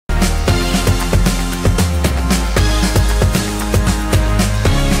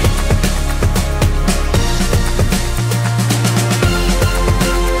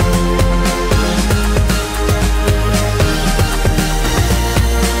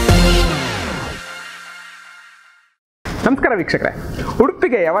ನಮಸ್ಕಾರ ವೀಕ್ಷಕರೇ,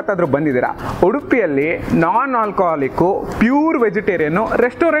 ಉಡುಪಿಗೆ ಯಾವತ್ತಾದರೂ ಬಂದಿದ್ದೀರಾ? ಉಡುಪಿಯಲ್ಲಿ ನಾನ್ ಆಲ್ಕೋಹಾಲಿಕ್ಕು pure vegetarian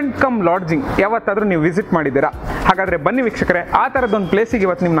restaurant come lodging ಯಾವತ್ತಾದರೂ ನೀವು ವಿಸಿಟ್ ಮಾಡಿದ್ದೀರಾ? ಹಾಗಾದರೆ ಬನ್ನಿ ವೀಕ್ಷಕರೇ, ಆ ಥರದ್ದೊಂದು ಪ್ಲೇಸಿಗೆ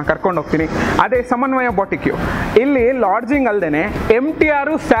ಇವತ್ತು ನಿಮ್ಮನ್ನ ಕರ್ಕೊಂಡು ಹೋಗ್ತೀನಿ. ಅದೇ ಸಮನ್ವಯ ಬಾಟಿಕ್ಯೂ. ಇಲ್ಲಿ ಲಾಡ್ಜಿಂಗ್ ಅಲ್ಲದೆ MTR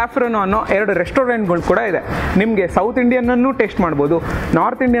ಸ್ಯಾಫ್ರನ್ ಅನ್ನೋ 2 ರೆಸ್ಟೋರೆಂಟ್ಗಳು ಕೂಡ ಇದೆ. ನಿಮಗೆ ಸೌತ್ ಇಂಡಿಯನ್ನನ್ನು ಟೇಸ್ಟ್ ಮಾಡ್ಬೋದು,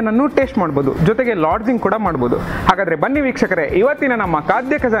 ನಾರ್ತ್ ಇಂಡಿಯನ್ನನ್ನು ಟೇಸ್ಟ್ ಮಾಡ್ಬೋದು, ಜೊತೆಗೆ ಲಾಡ್ಜಿಂಗ್ ಕೂಡ ಮಾಡ್ಬೋದು. ಹಾಗಾದರೆ ಬನ್ನಿ ವೀಕ್ಷಕರೇ, ಇವತ್ತಿನ ನಮ್ಮ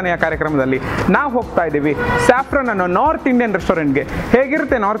ಖಾದ್ಯ ಖಜಾನೆಯ ಕಾರ್ಯಕ್ರಮದಲ್ಲಿ ನಾವು ಹೋಗ್ತಾ ಇದ್ದೀವಿ ಸ್ಯಾಫ್ರನ್ ಅನ್ನೋ ನಾರ್ತ್ ಇಂಡಿಯನ್ ರೆಸ್ಟೋರೆಂಟ್ಗೆ.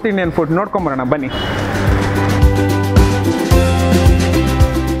 ಹೇಗಿರುತ್ತೆ ನಾರ್ತ್ ಇಂಡಿಯನ್ ಫುಡ್ ನೋಡ್ಕೊಂಬರೋಣ ಬನ್ನಿ.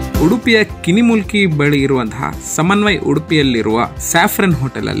 ಉಡುಪಿಯ ಕಿನಿಮುಲ್ಕಿ ಬಳಿ ಇರುವಂತಹ ಸಮನ್ವಯ್ ಉಡುಪಿಯಲ್ಲಿರುವ ಸ್ಯಾಫ್ರನ್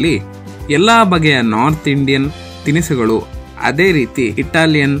ಹೋಟೆಲಲ್ಲಿ ಎಲ್ಲ ಬಗೆಯ ನಾರ್ತ್ ಇಂಡಿಯನ್ ತಿನಿಸುಗಳು, ಅದೇ ರೀತಿ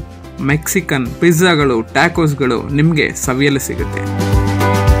ಇಟಾಲಿಯನ್, ಮೆಕ್ಸಿಕನ್ ಪಿಜ್ಜಾಗಳು, ಟ್ಯಾಕೋಸ್ಗಳು ನಿಮಗೆ ಸವಿಯಲು ಸಿಗುತ್ತೆ.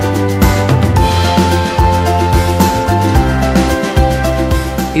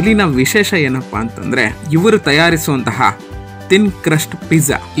 ಇಲ್ಲಿನ ವಿಶೇಷ ಏನಪ್ಪಾ ಅಂತಂದ್ರೆ ಇವರು ತಯಾರಿಸುವಂತಹ ಥಿನ್ ಕ್ರಸ್ಟ್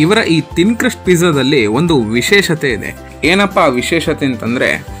ಪಿಜ್ಜಾ. ಇವರ ಈ ಥಿನ್ ಕ್ರಸ್ಟ್ ಪಿಜ್ಜಾದಲ್ಲಿ ಒಂದು ವಿಶೇಷತೆ ಇದೆ. ಏನಪ್ಪಾ ವಿಶೇಷತೆ ಅಂತಂದ್ರೆ,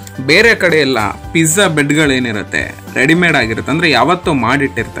 ಬೇರೆ ಕಡೆ ಎಲ್ಲ ಪಿಜ್ಜಾ ಬೆಡ್ಗಳೇನಿರುತ್ತೆ ರೆಡಿಮೇಡ್ ಆಗಿರುತ್ತೆ, ಅಂದ್ರೆ ಯಾವತ್ತೂ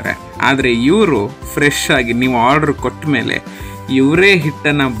ಮಾಡಿಟ್ಟಿರ್ತಾರೆ. ಆದ್ರೆ ಇವರು ಫ್ರೆಶ್ ಆಗಿ ನೀವು ಆರ್ಡರ್ ಕೊಟ್ಟ ಮೇಲೆ ಇವರೇ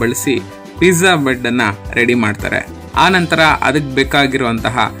ಹಿಟ್ಟನ್ನ ಬಳಸಿ ಪಿಜ್ಜಾ ಬೆಡ್ ಅನ್ನ ರೆಡಿ ಮಾಡ್ತಾರೆ. ಆ ನಂತರ ಅದಕ್ಕೆ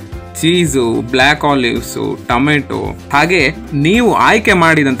ಬೇಕಾಗಿರುವಂತಹ ಚೀಸು, ಬ್ಲ್ಯಾಕ್ ಆಲಿವ್ಸು, ಟೊಮೆಟೊ, ಹಾಗೆ ನೀವು ಆಯ್ಕೆ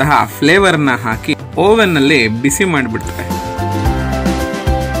ಮಾಡಿದಂತಹ ಫ್ಲೇವರ್ನ ಹಾಕಿ ಓವೆನ್ ನಲ್ಲಿ ಬಿಸಿ ಮಾಡಿಬಿಡ್ತಾರೆ.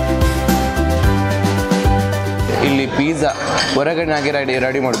 ಇಲ್ಲಿ ಪಿಜ್ಜಾ ಹೊರಗಡೆನಾಗಿ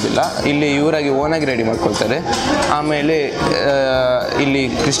ರೆಡಿ ಮಾಡೋದಿಲ್ಲ, ಇಲ್ಲಿ ಇವರಾಗಿ ಓನಾಗಿ ರೆಡಿ ಮಾಡ್ಕೊಳ್ತಾರೆ. ಆಮೇಲೆ ಇಲ್ಲಿ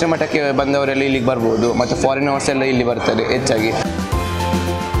ಕೃಷ್ಣ ಮಠಕ್ಕೆ ಬಂದವರೆಲ್ಲ ಇಲ್ಲಿಗೆ ಬರ್ಬೋದು, ಮತ್ತು ಫಾರಿನರ್ಸ್ ಎಲ್ಲ ಇಲ್ಲಿ ಬರ್ತಾರೆ ಹೆಚ್ಚಾಗಿ.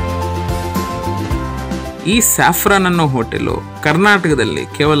 ಈ ಸ್ಯಾಫ್ರನ್ ಅನ್ನೋ ಹೋಟೆಲು ಕರ್ನಾಟಕದಲ್ಲಿ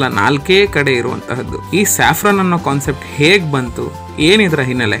ಕೇವಲ 4 ಕಡೆ ಇರುವಂತಹದ್ದು. ಈ ಸ್ಯಾಫ್ರನ್ ಅನ್ನೋ ಕಾನ್ಸೆಪ್ಟ್ ಹೇಗ್ ಬಂತು, ಏನಿದ್ರ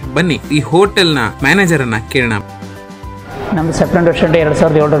ಹಿನ್ನೆಲೆ, ಬನ್ನಿ ಈ ಹೋಟೆಲ್ನ ಮ್ಯಾನೇಜರ್ ಅನ್ನ ಕೇಳೋಣ. ನಮ್ಮದು ಸ್ಯಾಫ್ರನ್ ರೆಸ್ಟೋರೆಂಟ್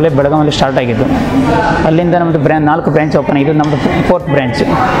 2007 ಬೆಳಗಾವಿಯಲ್ಲಿ ಸ್ಟಾರ್ಟ್ ಆಗಿದ್ದು. ಅಲ್ಲಿಂದ ನಮ್ಮದು 4 ಬ್ರ್ಯಾಂಚ್ ಓಪನ್ ಆಗಿದ್ದು. ನಮ್ಮದು 4th ಬ್ರ್ಯಾಂಚ್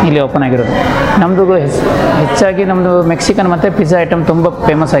ಇಲ್ಲಿ ಓಪನ್ ಆಗಿರೋದು. ನಮ್ಮದು ಹೆಚ್ಚಾಗಿ ನಮ್ಮದು ಮೆಕ್ಸಿಕನ್ ಮತ್ತು ಪಿಜ್ಜಾ ಐಟಮ್ ತುಂಬ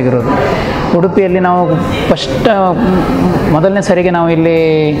ಫೇಮಸ್ ಆಗಿರೋದು. ಉಡುಪಿಯಲ್ಲಿ ನಾವು ಮೊದಲನೇ ಸರಿಗೆ ನಾವು ಇಲ್ಲಿ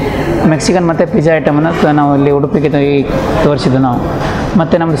ಮೆಕ್ಸಿಕನ್ ಮತ್ತು ಪಿಜ್ಜಾ ಐಟಮನ್ನು ನಾವು ಇಲ್ಲಿ ಉಡುಪಿಗೆ ತೋರಿಸಿದ್ದು ನಾವು.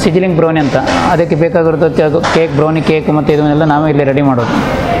 ಮತ್ತು ನಮ್ಮದು ಸಿಜಿಲಿಂಗ್ ಬ್ರೌನಿ ಅಂತ, ಅದಕ್ಕೆ ಬೇಕಾಗಿರೋದು ಕೇಕ್, ಬ್ರೌನಿ ಕೇಕ್ ಮತ್ತು ಇದನ್ನೆಲ್ಲ ನಾವೇ ಇಲ್ಲಿ ರೆಡಿ ಮಾಡೋದು.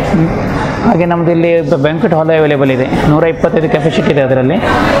 ಹಾಗೆ ನಮ್ಮದು ಇಲ್ಲಿ ಬ್ಯಾಂಕ್ವೆಟ್ ಹಾಲ್ ಅವೈಲೇಬಲ್ ಇದೆ, 125 ಕೆಪಾಸಿಟಿ ಇದೆ ಅದರಲ್ಲಿ.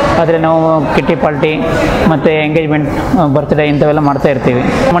 ಆದರೆ ನಾವು ಕಿಟ್ಟಿ ಪಾರ್ಟಿ ಮತ್ತು ಎಂಗೇಜ್ಮೆಂಟ್, ಬರ್ತ್ಡೇ ಇಂಥವೆಲ್ಲ ಮಾಡ್ತಾ ಇರ್ತೀವಿ.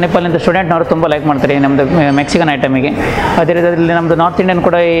 ಮಣಿಪಾಲಿಂದ ಸ್ಟೂಡೆಂಟ್ನವರು ತುಂಬ ಲೈಕ್ ಮಾಡ್ತಾರೆ ನಮ್ಮದು ಮೆಕ್ಸಿಕನ್ ಐಟಮಿಗೆ. ಅದೇ ರೀತಿಯಲ್ಲಿ ನಮ್ಮದು ನಾರ್ತ್ ಇಂಡಿಯನ್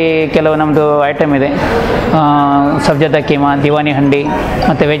ಕೂಡ ಈ ಕೆಲವು ನಮ್ಮದು ಐಟಮ್ ಇದೆ, ಸಬ್ಜದ ಕೀಮಾ, ದಿವಾನಿ ಹಂಡಿ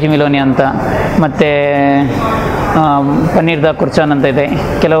ಮತ್ತು ವೆಜ್ ಮಿಲೋನಿ ಅಂತ, ಮತ್ತು ಪನ್ನೀರ್ದ ಕುರ್ಚಾನ್ ಅಂತ ಇದೆ.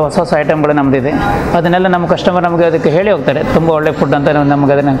 ಕೆಲವು ಹೊಸ ಹೊಸ ಐಟಮ್ಗಳು ನಮ್ಮದಿದೆ. ಅದನ್ನೆಲ್ಲ ನಮ್ಮ ಕಸ್ಟಮರ್ ನಮಗೆ ಅದಕ್ಕೆ ಹೇಳಿ ಹೋಗ್ತಾರೆ, ತುಂಬ ಒಳ್ಳೆ ಫುಡ್ ಅಂತ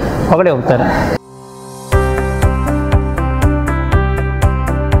ನಮಗೆ ಅದನ್ನು ಹೊಗಳಿ ಹೋಗ್ತಾರೆ.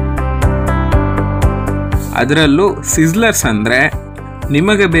 ಅದರಲ್ಲೂ ಸಿಜ್ಲರ್ಸ್ ಅಂದ್ರೆ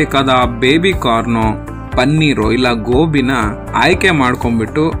ನಿಮಗೆ ಬೇಕಾದ ಬೇಬಿ ಕಾರ್ನು, ಪನ್ನೀರು ಇಲ್ಲ ಗೋಬಿನ ಆಯ್ಕೆ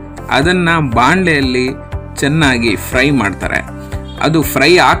ಮಾಡ್ಕೊಂಡ್ಬಿಟ್ಟು ಅದನ್ನ ಬಾಣಲೆಯಲ್ಲಿ ಚೆನ್ನಾಗಿ ಫ್ರೈ ಮಾಡ್ತಾರೆ. ಅದು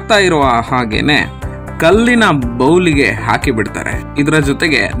ಫ್ರೈ ಆಗ್ತಾ ಇರುವ ಹಾಗೇನೆ ಕಲ್ಲಿನ ಬೌಲಿಗೆ ಹಾಕಿ ಬಿಡ್ತಾರೆ. ಇದರ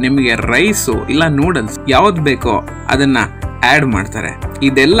ಜೊತೆಗೆ ನಿಮಗೆ ರೈಸು ಇಲ್ಲ ನೂಡಲ್ಸ್ ಯಾವ್ದು ಬೇಕೋ ಅದನ್ನ ಆಡ್ ಮಾಡ್ತಾರೆ.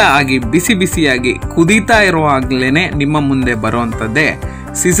 ಇದೆಲ್ಲ ಆಗಿ ಬಿಸಿ ಬಿಸಿಯಾಗಿ ಕುದೀತಾ ಇರುವಾಗ್ಲೇನೆ ನಿಮ್ಮ ಮುಂದೆ ಬರುವಂತದ್ದೇ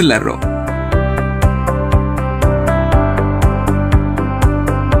ಸಿಜ್ಲರು.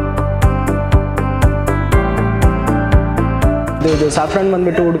 ಇದು ಸ್ಯಾಫ್ರನ್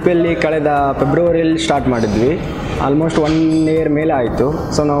ಬಂದುಬಿಟ್ಟು ಉಡುಪಿಯಲ್ಲಿ ಕಳೆದ ಫೆಬ್ರವರಿಯಲ್ಲಿ ಸ್ಟಾರ್ಟ್ ಮಾಡಿದ್ವಿ. ಆಲ್ಮೋಸ್ಟ್ 1 ಇಯರ್ ಮೇಲೆ ಆಯಿತು.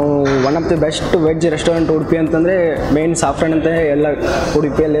 ಸೊ ನಾವು one of the best veg restaurant Udupi ಅಂತಂದರೆ ಮೇನ್ ಸ್ಯಾಫ್ರನ್ ಅಂತ ಎಲ್ಲ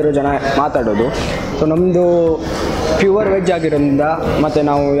ಉಡುಪಿಯಲ್ಲಿರೋ ಜನ ಮಾತಾಡೋದು. ಸೊ ನಮ್ಮದು ಪ್ಯೂರ್ ವೆಜ್ ಆಗಿರೋದ್ರಿಂದ, ಮತ್ತು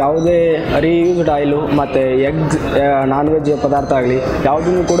ನಾವು ಯಾವುದೇ ರೀಯೂಸ್ಡ್ ಆಯಿಲು ಮತ್ತು ಎಗ್ಸ್, ನಾನ್ ವೆಜ್ ಪದಾರ್ಥ ಆಗಲಿ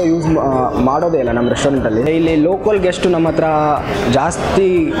ಯಾವುದನ್ನು ಕೂಡ ಯೂಸ್ ಮಾಡೋದೇ ಇಲ್ಲ ನಮ್ಮ ರೆಸ್ಟೋರೆಂಟಲ್ಲಿ. ಇಲ್ಲಿ ಲೋಕಲ್ ಗೆಸ್ಟು ನಮ್ಮ ಹತ್ರ ಜಾಸ್ತಿ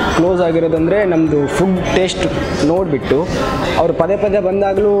ಕ್ಲೋಸ್ ಆಗಿರೋದಂದರೆ ನಮ್ಮದು ಫುಡ್ ಟೇಸ್ಟ್ ನೋಡಿಬಿಟ್ಟು ಅವರು ಪದೇ ಪದೇ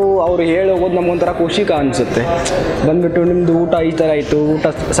ಬಂದಾಗಲೂ ಅವರು ಹೇಳೋಗೋದು ನಮಗೊಂಥರ ಖುಷಿ ಅನಿಸುತ್ತೆ. ಬಂದುಬಿಟ್ಟು ನಿಮ್ಮದು ಊಟ ಈ ಥರ ಆಯಿತು, ಊಟ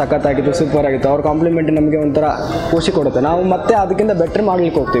ಸಖತ್ತಾಗಿತ್ತು, ಸೂಪರ್ ಆಗಿತ್ತು, ಅವ್ರ ಕಾಂಪ್ಲಿಮೆಂಟ್ ನಮಗೆ ಒಂಥರ ಖುಷಿ ಕೊಡುತ್ತೆ. ನಾವು ಮತ್ತೆ ಅದಕ್ಕಿಂತ ಬೆಟ್ರ್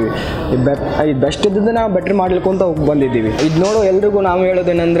ಮಾಡ್ಲಿಕ್ಕೆ ಹೋಗ್ತೀವಿ. ಇದು ಬೆಸ್ಟ್ ಇದ್ದದ್ದು ನಾವು ಬೆಟ್ರ್ ಮಾಡ್ಲಿಕ್ಕೆ ಅಂತ ಬಂದಿದ್ದೀವಿ. ಇದು ನೋಡೋ ಎಲ್ರಿಗೂ ನಾವು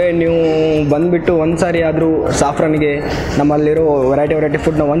ಹೇಳೋದೇನೆಂದರೆ, ನೀವು ಬಂದುಬಿಟ್ಟು ಒಂದು ಸಾರಿ ಆದರೂ ಸಾಫ್ರನ್ಗೆ ನಮ್ಮಲ್ಲಿರೋ ವೆರೈಟಿ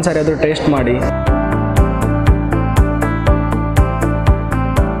ಫುಡ್ನ ಒಂದು ಸಾರಿ ಆದರೂ ಟೇಸ್ಟ್ ಮಾಡಿ.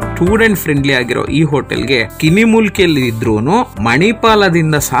 ಸ್ಟೂಡೆಂಟ್ ಫ್ರೆಂಡ್ಲಿ ಆಗಿರೋ ಈ ಹೋಟೆಲ್ಗೆ ಕಿನಿಮುಲ್ಕಿಯಲ್ಲಿ ಇದ್ರೂ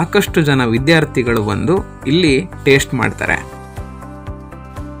ಮಣಿಪಾಲದಿಂದ ಸಾಕಷ್ಟು ಜನ ವಿದ್ಯಾರ್ಥಿಗಳು ಬಂದು ಇಲ್ಲಿ ಟೇಸ್ಟ್ ಮಾಡ್ತಾರೆ.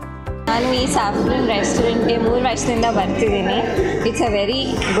 ನಾನು ಈ ಸ್ಯಾಫ್ರನ್ ರೆಸ್ಟೋರೆಂಟ್ಗೆ 3 ವರ್ಷದಿಂದ ಬರ್ತಿದ್ದೀನಿ. It's a very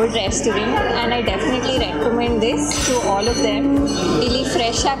good restaurant and I definitely recommend this to all of them. ಇಲ್ಲಿ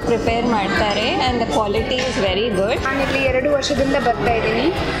ಫ್ರೆಶ್ ಆಗಿ ಪ್ರಿಪೇರ್ ಮಾಡ್ತಾರೆ and the quality is very good. ನಾನಿಲ್ಲಿ 2 ವರ್ಷದಿಂದ ಬರ್ತಾ ಇದ್ದೀನಿ.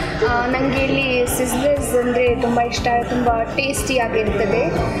 ನನಗೆ ಇಲ್ಲಿ ಸಿಜ್ಲರ್ಸ್ ಅಂದರೆ ತುಂಬ ಇಷ್ಟ, ತುಂಬ ಟೇಸ್ಟಿಯಾಗಿರ್ತದೆ.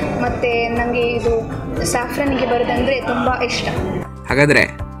 ಮತ್ತು ನನಗೆ ಇದು ಸ್ಯಾಫ್ರನ್ಗೆ ಬರೋದಂದರೆ ತುಂಬ ಇಷ್ಟ. ಹಾಗಾದರೆ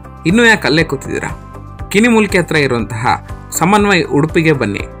ಇನ್ನೂ ಯಾಕೆ ಅಲ್ಲೇ ಕೂತಿದ್ದೀರಾ? ಕಿನಿಮೂಲ್ಕಿ ಹತ್ರ ಇರುವಂತಹ ಸಮನ್ವಯ ಉಡುಪಿಗೆ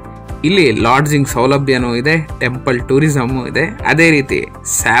ಬನ್ನಿ. ಇಲ್ಲಿ ಲಾಡ್ಜಿಂಗ್ ಸೌಲಭ್ಯನೂ ಇದೆ, ಟೆಂಪಲ್ ಟೂರಿಸಮು ಇದೆ, ಅದೇ ರೀತಿ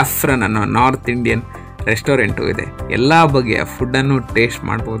ಸ್ಯಾಫ್ರನ್ ಅನ್ನೋ ನಾರ್ತ್ ಇಂಡಿಯನ್ ರೆಸ್ಟೋರೆಂಟು ಇದೆ. ಎಲ್ಲ ಬಗೆಯ ಫುಡ್ಡನ್ನು ಟೇಸ್ಟ್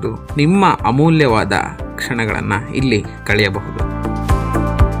ಮಾಡ್ಬೋದು. ನಿಮ್ಮ ಅಮೂಲ್ಯವಾದ ಕ್ಷಣಗಳನ್ನು ಇಲ್ಲಿ ಕಳೆಯಬಹುದು.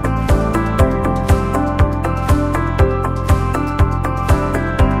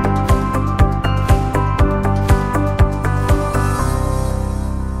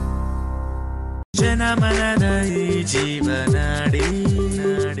 ಜನಮನದ